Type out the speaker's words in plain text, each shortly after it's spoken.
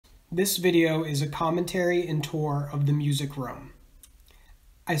This video is a commentary and tour of the music room.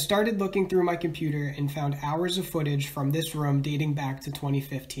 I started looking through my computer and found hours of footage from this room dating back to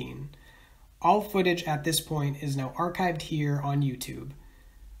 2015. All footage at this point is now archived here on YouTube.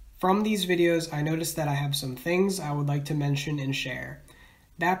 From these videos, I noticed that I have some things I would like to mention and share.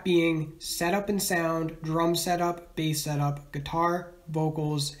 That being setup and sound, drum setup, bass setup, guitar,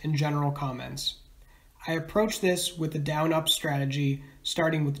 vocals, and general comments. I approach this with a down-up strategy,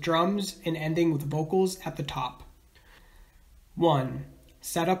 starting with drums and ending with vocals at the top. 1.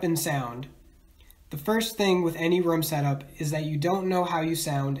 Setup and sound. The first thing with any room setup is that you don't know how you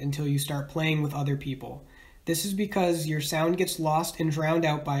sound until you start playing with other people. This is because your sound gets lost and drowned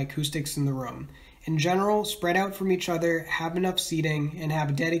out by acoustics in the room. In general, spread out from each other, have enough seating, and have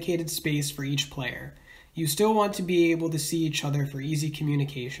a dedicated space for each player. You still want to be able to see each other for easy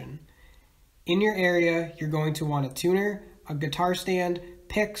communication. In your area, you're going to want a tuner, a guitar stand,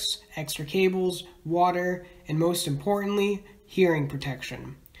 picks, extra cables, water, and most importantly, hearing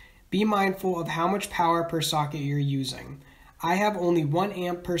protection. Be mindful of how much power per socket you're using. I have only 1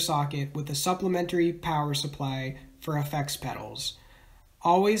 amp per socket with a supplementary power supply for effects pedals.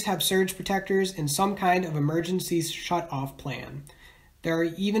 Always have surge protectors and some kind of emergency shut-off plan. There are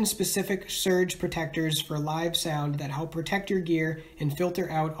even specific surge protectors for live sound that help protect your gear and filter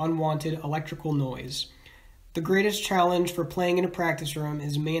out unwanted electrical noise. The greatest challenge for playing in a practice room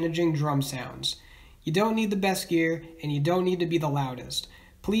is managing drum sounds. You don't need the best gear, and you don't need to be the loudest.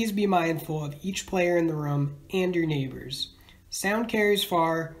 Please be mindful of each player in the room and your neighbors. Sound carries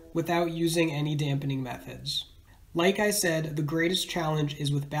far without using any dampening methods. Like I said, the greatest challenge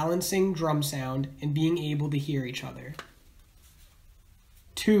is with balancing drum sound and being able to hear each other.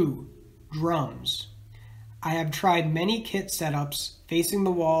 2. Drums. I have tried many kit setups, facing the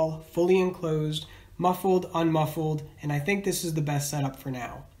wall, fully enclosed, muffled, unmuffled, and I think this is the best setup for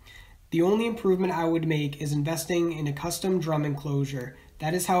now. The only improvement I would make is investing in a custom drum enclosure.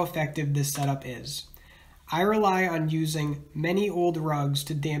 That is how effective this setup is. I rely on using many old rugs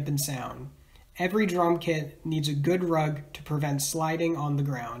to dampen sound. Every drum kit needs a good rug to prevent sliding on the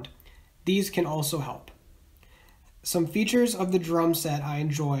ground. These can also help. Some features of the drum set I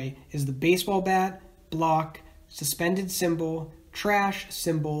enjoy is the baseball bat, block, suspended cymbal, trash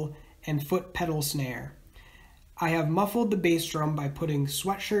cymbal, and foot pedal snare. I have muffled the bass drum by putting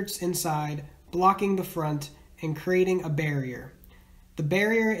sweatshirts inside, blocking the front, and creating a barrier. The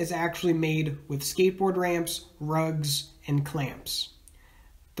barrier is actually made with skateboard ramps, rugs, and clamps.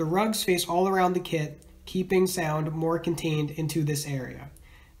 The rugs face all around the kit, keeping sound more contained into this area.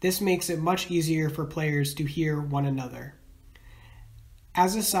 This makes it much easier for players to hear one another.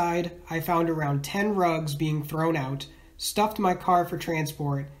 As a side, I found around 10 rugs being thrown out, stuffed my car for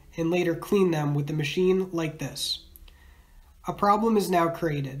transport, and later cleaned them with a machine like this. A problem is now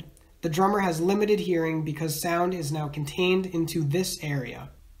created. The drummer has limited hearing because sound is now contained into this area.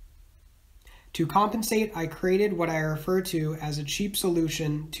 To compensate, I created what I refer to as a cheap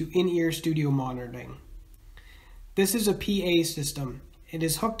solution to in-ear studio monitoring. This is a PA system. It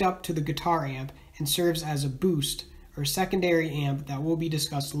is hooked up to the guitar amp and serves as a boost or secondary amp that will be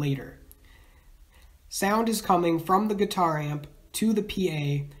discussed later. Sound is coming from the guitar amp to the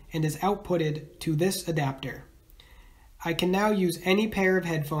PA and is outputted to this adapter. I can now use any pair of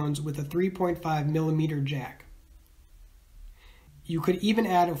headphones with a 3.5mm jack. You could even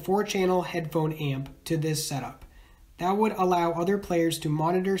add a 4-channel headphone amp to this setup. That would allow other players to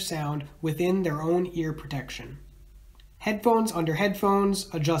monitor sound within their own ear protection. Headphones under headphones,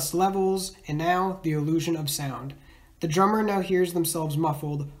 adjust levels, and now the illusion of sound. The drummer now hears themselves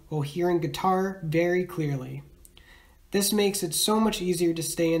muffled while hearing guitar very clearly. This makes it so much easier to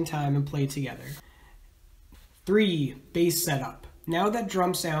stay in time and play together. 3. Bass setup. Now that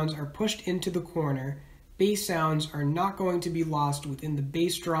drum sounds are pushed into the corner, bass sounds are not going to be lost within the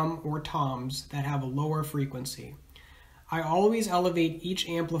bass drum or toms that have a lower frequency. I always elevate each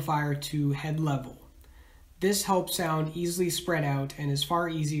amplifier to head level. This helps sound easily spread out and is far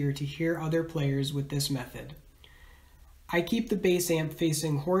easier to hear other players with this method. I keep the bass amp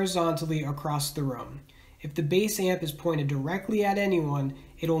facing horizontally across the room. If the bass amp is pointed directly at anyone,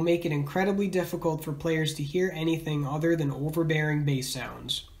 it will make it incredibly difficult for players to hear anything other than overbearing bass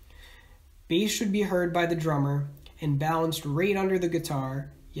sounds. Bass should be heard by the drummer and balanced right under the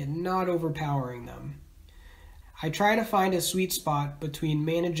guitar, yet not overpowering them. I try to find a sweet spot between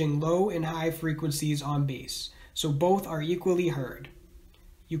managing low and high frequencies on bass, so both are equally heard.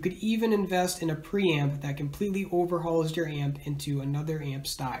 You could even invest in a preamp that completely overhauls your amp into another amp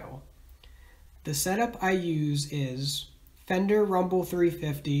style. The setup I use is Fender Rumble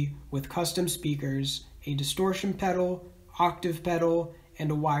 350 with custom speakers, a distortion pedal, octave pedal, and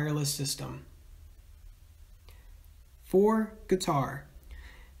a wireless system. 4. Guitar.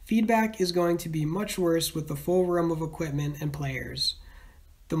 Feedback is going to be much worse with the full room of equipment and players.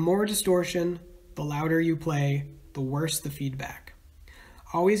 The more distortion, the louder you play, the worse the feedback.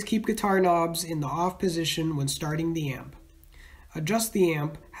 Always keep guitar knobs in the off position when starting the amp. Adjust the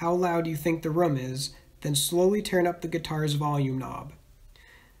amp how loud you think the room is, then slowly turn up the guitar's volume knob.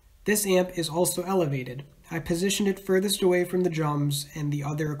 This amp is also elevated. I positioned it furthest away from the drums and the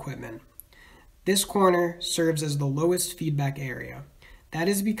other equipment. This corner serves as the lowest feedback area. That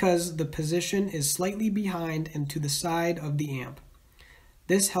is because the position is slightly behind and to the side of the amp.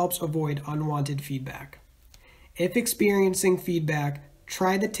 This helps avoid unwanted feedback. If experiencing feedback,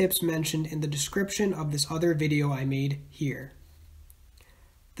 try the tips mentioned in the description of this other video I made here.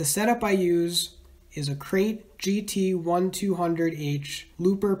 The setup I use is a Crate GT1200H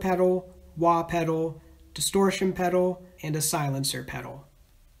looper pedal, wah pedal, distortion pedal, and a silencer pedal.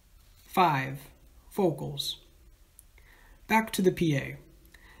 5. Vocals. Back to the PA.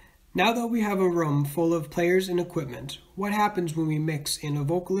 Now that we have a room full of players and equipment, what happens when we mix in a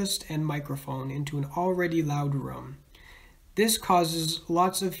vocalist and microphone into an already loud room? This causes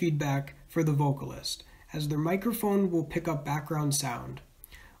lots of feedback for the vocalist, as their microphone will pick up background sound.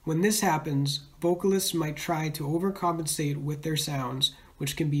 When this happens, vocalists might try to overcompensate with their sounds,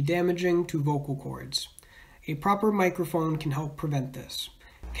 which can be damaging to vocal cords. A proper microphone can help prevent this.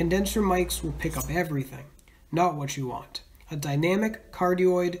 Condenser mics will pick up everything, not what you want. A dynamic,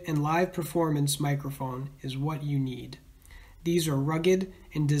 cardioid, and live performance microphone is what you need. These are rugged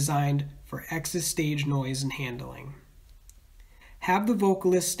and designed for excess stage noise and handling. Have the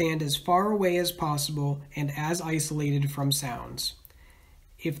vocalist stand as far away as possible and as isolated from sounds.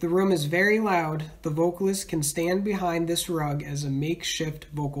 If the room is very loud, the vocalist can stand behind this rug as a makeshift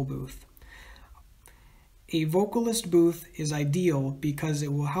vocal booth. A vocalist booth is ideal because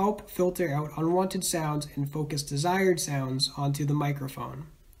it will help filter out unwanted sounds and focus desired sounds onto the microphone.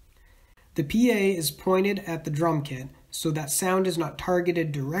 The PA is pointed at the drum kit so that sound is not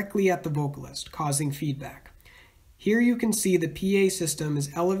targeted directly at the vocalist, causing feedback. Here you can see the PA system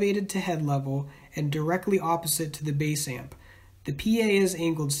is elevated to head level and directly opposite to the bass amp. The PA is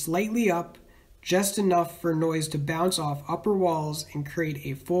angled slightly up, just enough for noise to bounce off upper walls and create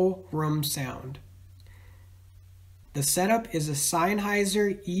a full room sound. The setup is a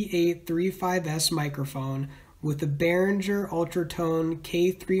Sennheiser E835S microphone with a Behringer Ultratone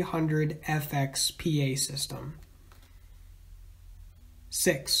K300 FX PA system.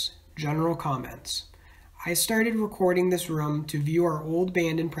 6. General comments. I started recording this room to view our old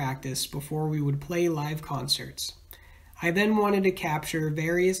band in practice before we would play live concerts. I then wanted to capture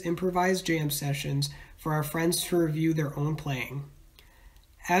various improvised jam sessions for our friends to review their own playing.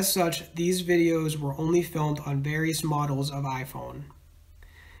 As such, these videos were only filmed on various models of iPhone.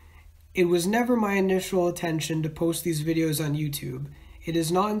 It was never my initial intention to post these videos on YouTube. It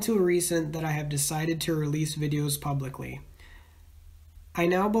is not until recent that I have decided to release videos publicly. I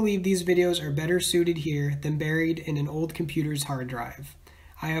now believe these videos are better suited here than buried in an old computer's hard drive.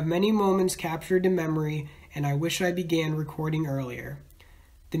 I have many moments captured in memory, and I wish I began recording earlier.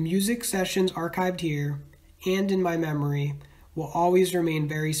 The music sessions archived here, and in my memory, will always remain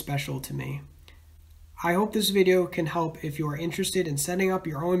very special to me. I hope this video can help if you are interested in setting up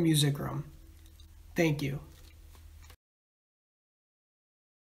your own music room. Thank you.